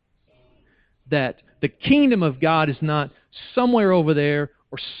that the kingdom of God is not somewhere over there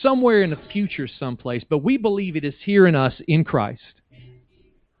or somewhere in the future someplace, but we believe it is here in us in Christ,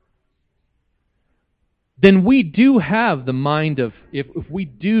 then we do have the mind of, if we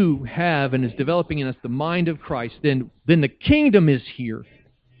do have and is developing in us the mind of Christ, then the kingdom is here.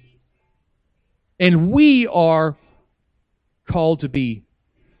 And we are called to be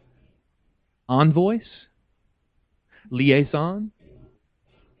envoys, liaison.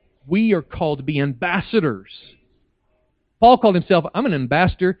 We are called to be ambassadors. Paul called himself, I'm an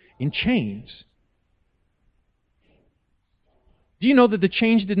ambassador in chains. Do you know that the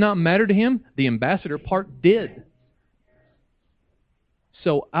change did not matter to him? The ambassador part did.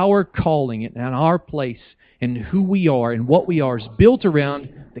 So our calling and our place and who we are and what we are is built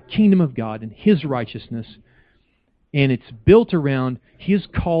around the kingdom of God and His righteousness. And it's built around His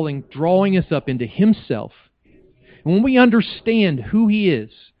calling, drawing us up into Himself. And when we understand who He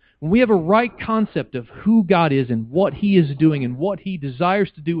is, when we have a right concept of who God is and what He is doing and what He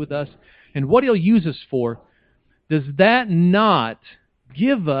desires to do with us and what He'll use us for, does that not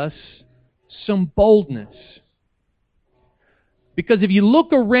give us some boldness? Because if you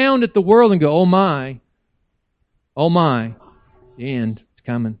look around at the world and go, oh my, the end is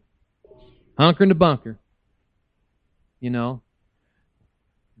coming. Hunker in the bunker. You know,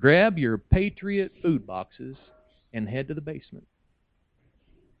 grab your Patriot food boxes and head to the basement.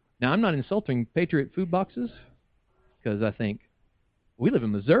 Now, I'm not insulting Patriot food boxes because I think we live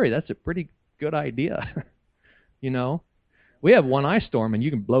in Missouri. That's a pretty good idea. You know, we have one ice storm and you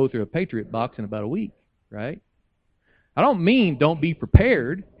can blow through a Patriot box in about a week, right? I don't mean don't be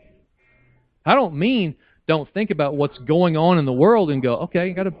prepared. I don't mean don't think about what's going on in the world and go,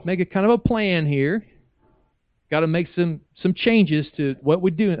 okay, got to make a kind of a plan here. Got to make some changes to what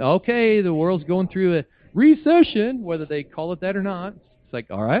we're doing. Okay, the world's going through a recession, whether they call it that or not. It's like,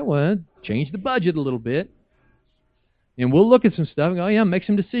 all right, well, change the budget a little bit. And we'll look at some stuff and go, oh yeah, make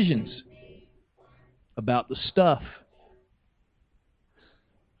some decisions about the stuff.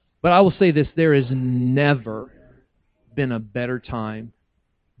 But I will say this, there has never been a better time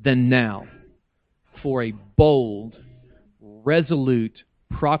than now for a bold, resolute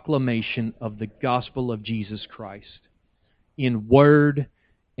proclamation of the gospel of Jesus Christ in word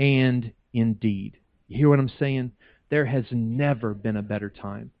and in deed. You hear what I'm saying? There has never been a better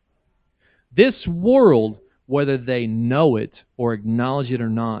time. This world, whether they know it or acknowledge it or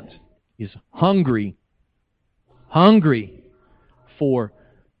not, is hungry for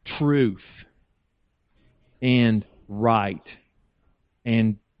truth and right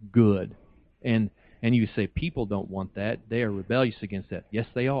and good. And you say, people don't want that. They are rebellious against that. Yes,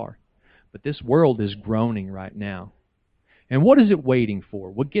 they are. But this world is groaning right now. And what is it waiting for?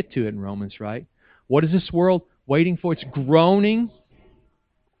 We'll get to it in Romans, right? What is this world waiting for? It's groaning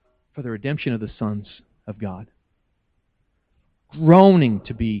for the redemption of the sons of God. Groaning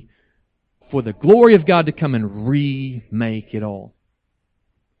to be for the glory of God to come and remake it all.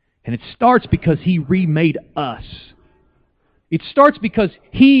 And it starts because He remade us. It starts because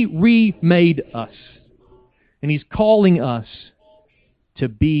He remade us. And He's calling us to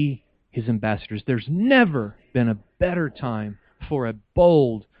be His ambassadors. There's never been a better time for a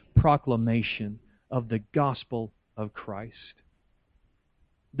bold proclamation of the gospel of Christ.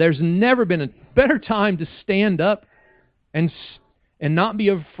 There's never been a better time to stand up and not be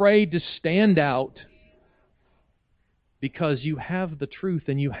afraid to stand out, because you have the truth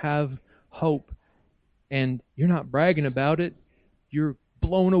and you have hope, and you're not bragging about it. You're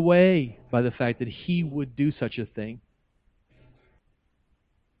blown away by the fact that He would do such a thing.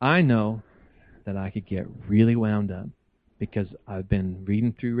 I know that I could get really wound up because I've been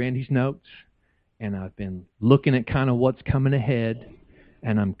reading through Randy's notes and I've been looking at kind of what's coming ahead,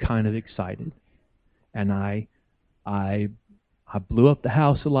 and I'm kind of excited. And I blew up the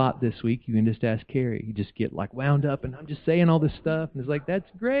house a lot this week. You can just ask Carrie. You just get like wound up, and I'm just saying all this stuff, and it's like, that's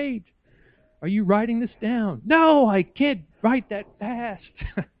great. Are you writing this down? No, I can't write that fast.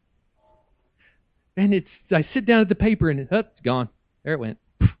 And I sit down at the paper, and it's gone. There it went.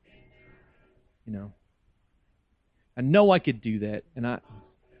 You know. I know I could do that,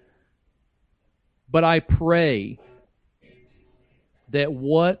 but I pray that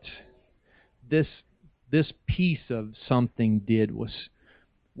what this piece of something did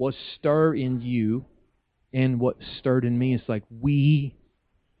was stir in you, and what stirred in me is like we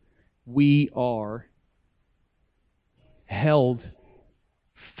are held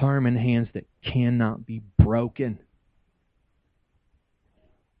firm in hands that cannot be broken.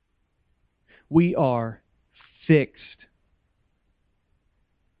 We are fixed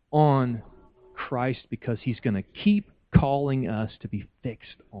on Christ because He's going to keep calling us to be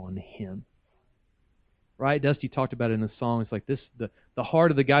fixed on Him. Right? Dusty talked about it in the song. It's like this, the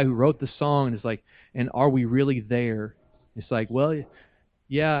heart of the guy who wrote the song is like, and are we really there? It's like, well,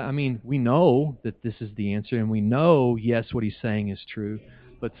 yeah, I mean, we know that this is the answer, and we know, yes, what he's saying is true,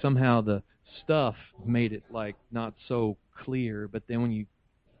 but somehow the stuff made it like not so clear. But then when you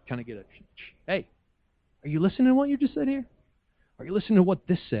kind of get hey, are you listening to what you just said here? Are you listening to what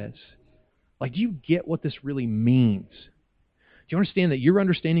this says? Like, do you get what this really means? Do you understand that your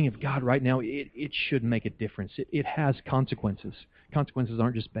understanding of God right now, it should make a difference. It has consequences. Consequences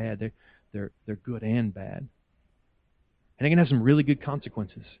aren't just bad. They're good and bad. And they can have some really good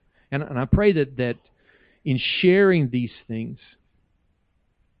consequences. And I pray that in sharing these things,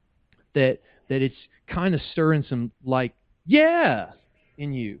 that it's kind of stirring some, like, yeah,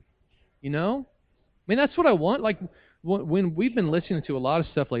 in you. You know? I mean, that's what I want. Like, when we've been listening to a lot of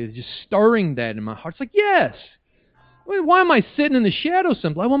stuff lately, just stirring that in my heart. It's like, yes! Why am I sitting in the shadows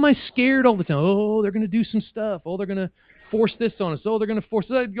someplace? Why am I scared all the time? Oh, they're going to do some stuff. Oh, they're going to force this on us. Oh, they're going to force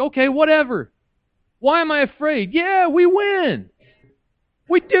that. Okay, whatever. Why am I afraid? Yeah, we win.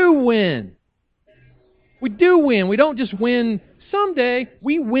 We do win. We do win. We don't just win someday.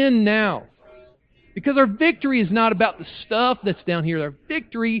 We win now. Because our victory is not about the stuff that's down here. Our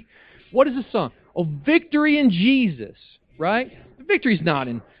victory, what is the song? Oh, victory in Jesus, right? The victory's not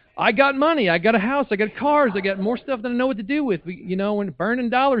in, I got money, I got a house, I got cars, I got more stuff than I know what to do with. And burning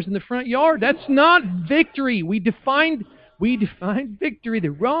dollars in the front yard. That's not victory. We defined victory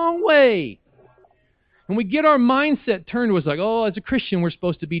the wrong way. And we get our mindset turned to us like, oh, as a Christian, we're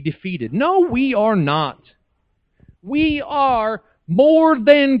supposed to be defeated. No, we are not. We are more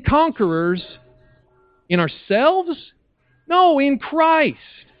than conquerors in ourselves? No, in Christ.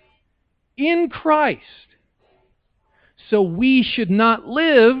 In Christ. So we should not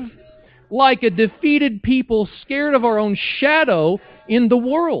live like a defeated people scared of our own shadow in the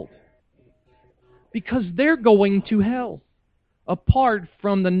world. Because they're going to hell apart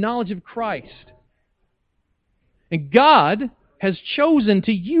from the knowledge of Christ. And God has chosen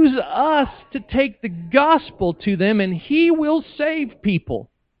to use us to take the gospel to them, and He will save people.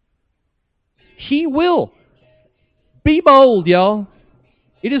 He will. Be bold, y'all.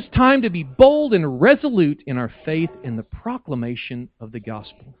 It is time to be bold and resolute in our faith in the proclamation of the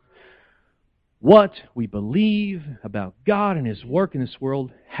gospel. What we believe about God and His work in this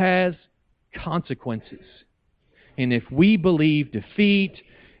world has consequences. And if we believe defeat,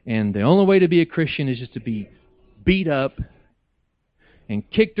 and the only way to be a Christian is just to be beat up and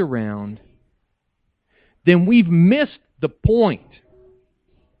kicked around, then we've missed the point.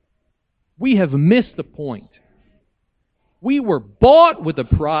 We have missed the point. We were bought with a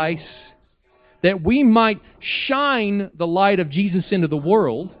price that we might shine the light of Jesus into the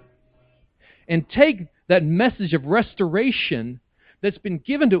world and take that message of restoration that's been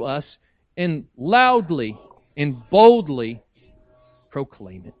given to us and loudly and boldly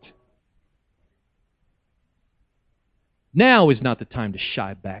proclaim it. Now is not the time to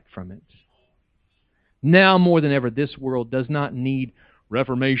shy back from it. Now more than ever, this world does not need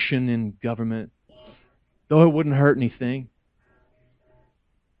reformation in government, though it wouldn't hurt anything.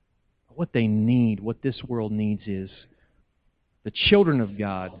 What they need, what this world needs, is the children of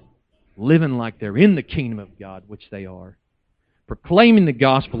God living like they're in the kingdom of God, which they are, proclaiming the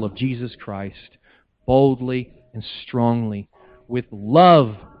gospel of Jesus Christ boldly and strongly, with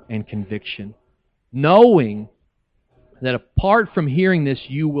love and conviction, knowing that apart from hearing this,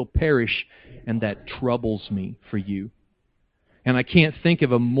 you will perish, and that troubles me for you. And I can't think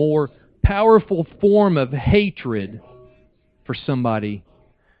of a more powerful form of hatred for somebody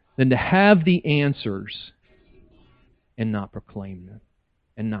than to have the answers and not proclaim them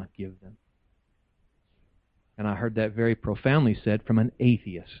and not give them. And I heard that very profoundly said from an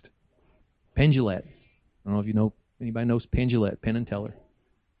atheist. Penn Jillette. I don't know if you know, anybody knows Penn Jillette, Penn and Teller.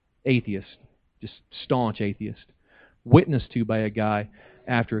 Atheist. Just staunch atheist. Witnessed to by a guy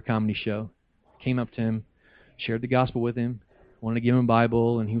after a comedy show. Came up to him, shared the gospel with him, wanted to give him a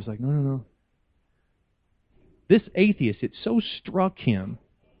Bible, and he was like, no. This atheist, it so struck him,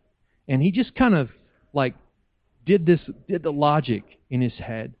 and he just kind of like did the logic in his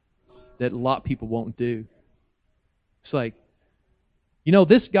head that a lot of people won't do. It's like,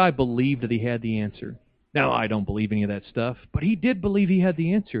 this guy believed that he had the answer. Now, I don't believe any of that stuff, but he did believe he had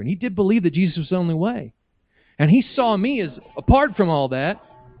the answer, and he did believe that Jesus was the only way. And he saw me as apart from all that,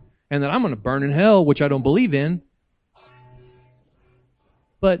 and that I'm going to burn in hell, which I don't believe in.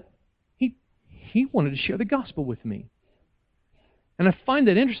 But he wanted to share the gospel with me. And I find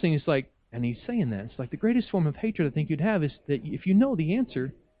that interesting. It's like, and he's saying that, it's like the greatest form of hatred I think you'd have is that if you know the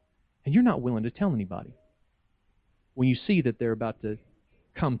answer, and you're not willing to tell anybody, when you see that they're about to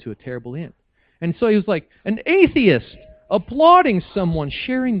come to a terrible end. And so he was like an atheist applauding someone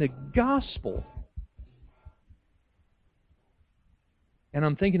sharing the gospel. And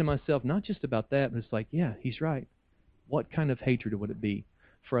I'm thinking to myself, not just about that, but it's like, yeah, he's right. What kind of hatred would it be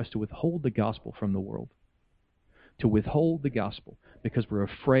for us to withhold the gospel from the world? To withhold the gospel because we're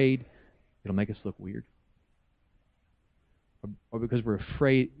afraid it'll make us look weird. or because we're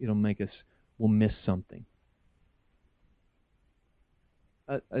afraid we'll miss something.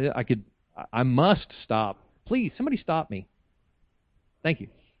 I must stop. Please, somebody stop me. Thank you.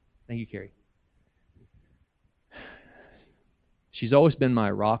 Thank you, Carrie. She's always been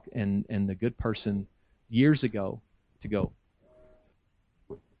my rock and the good person years ago to go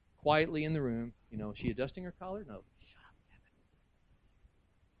quietly in the room. Is she adjusting her collar? No.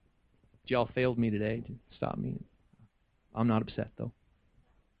 Y'all failed me today to stop me. I'm not upset, though.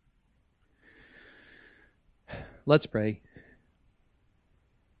 Let's pray.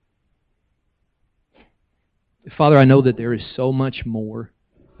 Father, I know that there is so much more.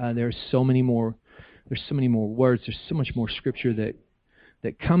 There's so many more words. There's so much more Scripture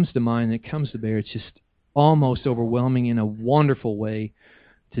that comes to mind, that comes to bear. It's just almost overwhelming in a wonderful way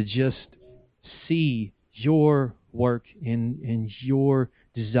to just see your work and your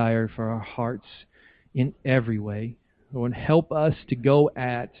desire for our hearts in every way. Lord, help us to go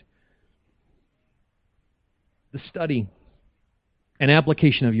at the study and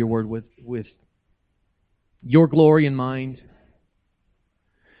application of your word with your glory in mind,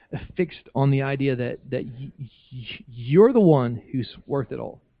 fixed on the idea that you're the one who's worth it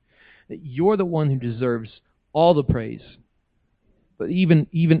all, that you're the one who deserves all the praise. But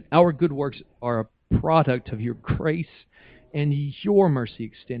even our good works are a product of your grace and your mercy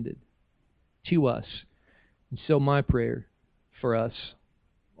extended to us. And so my prayer for us,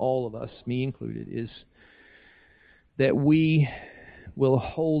 all of us, me included, is that we will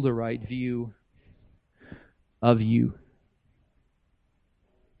hold a right view of you.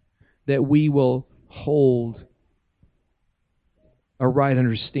 That we will hold a right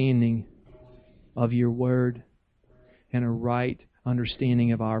understanding of your word and a right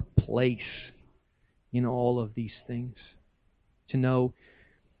understanding of our place in all of these things. To know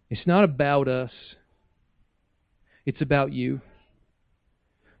it's not about us, it's about you,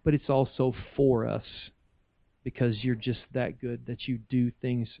 but it's also for us because you're just that good that you do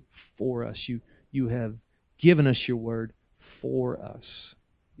things for us. You have given us your word for us.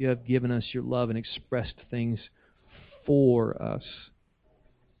 You have given us your love and expressed things for us.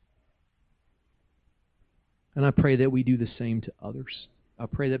 And I pray that we do the same to others. I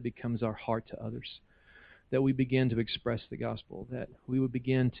pray that becomes our heart to others. That we begin to express the gospel. That we would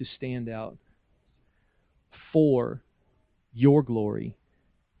begin to stand out for your glory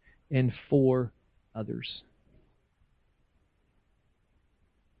and for others.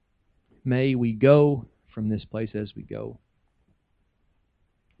 May we go from this place as we go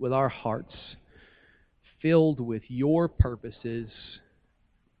with our hearts filled with your purposes.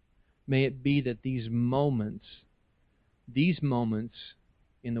 May it be that these moments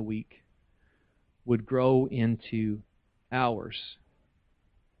in the week would grow into hours,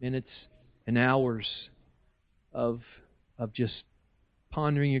 minutes and hours of just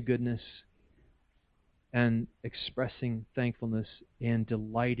pondering your goodness and expressing thankfulness and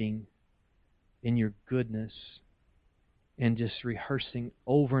delighting in your goodness and just rehearsing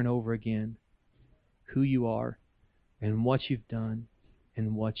over and over again who you are and what you've done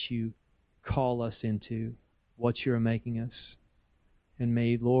and what you call us into, what you're making us. And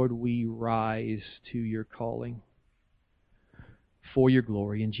may, Lord, we rise to your calling for your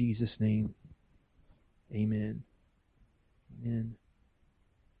glory. In Jesus' name, amen. Amen.